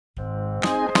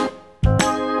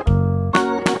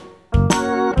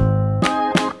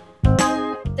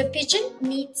Pigeon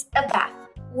Needs a Bath.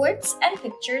 Words and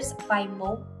Pictures by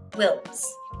Mo Wilms.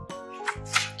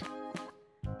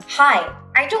 Hi,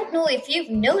 I don't know if you've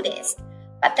noticed,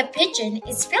 but the pigeon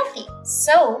is filthy,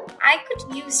 so I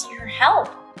could use your help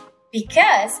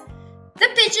because the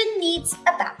pigeon needs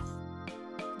a bath.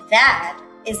 That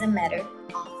is a matter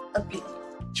of opinion.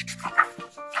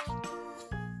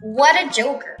 What a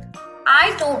joker!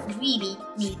 I don't really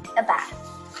need a bath.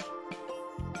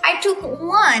 I took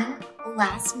one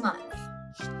last month.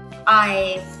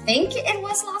 I think it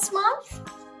was last month.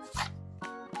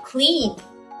 Clean,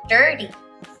 dirty,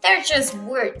 they're just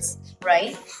words,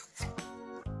 right?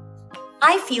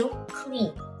 I feel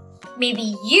clean.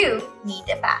 Maybe you need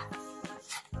a bath.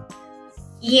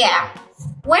 Yeah,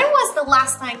 when was the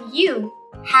last time you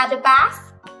had a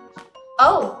bath?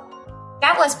 Oh,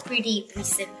 that was pretty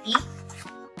recently.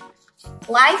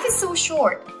 Life is so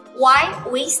short. Why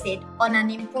waste it on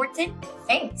unimportant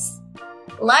things?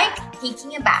 Like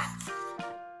taking a bath.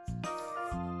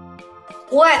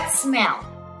 What smell?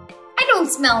 I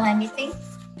don't smell anything.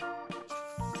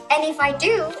 And if I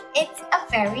do, it's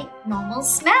a very normal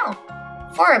smell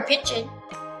for a pigeon.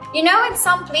 You know, in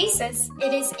some places,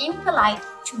 it is impolite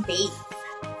to bathe.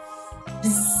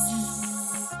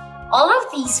 Bzzz. All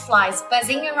of these flies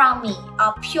buzzing around me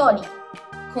are purely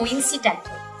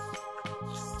coincidental.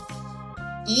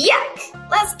 Yuck!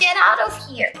 Let's get out of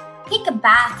here. Take a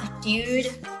bath, dude.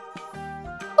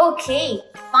 Okay,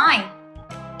 fine.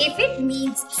 If it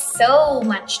means so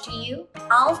much to you,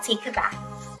 I'll take a bath.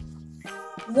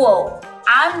 Whoa,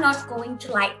 I'm not going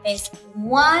to like this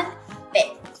one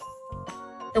bit.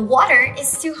 The water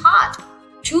is too hot,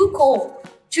 too cold,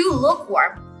 too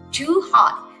lukewarm, too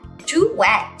hot, too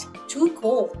wet, too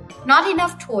cold, not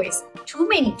enough toys, too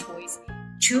many toys,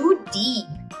 too deep,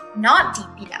 not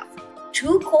deep enough,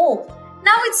 too cold.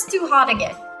 Now it's too hot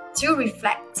again, too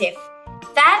reflective.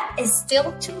 That is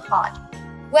still too hot.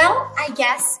 Well, I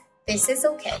guess this is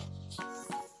okay.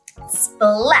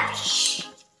 Splash!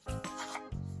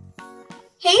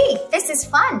 Hey, this is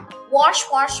fun. Wash,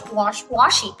 wash, wash,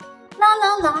 washy. La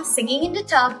la la, singing in the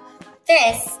tub.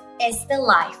 This is the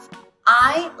life.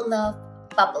 I love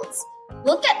bubbles.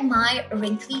 Look at my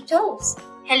wrinkly toes.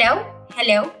 Hello,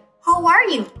 hello, how are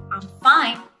you? I'm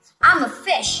fine. I'm a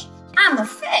fish. I'm a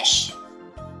fish.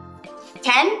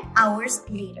 10 hours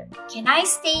later. Can I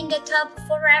stay in the tub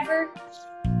forever?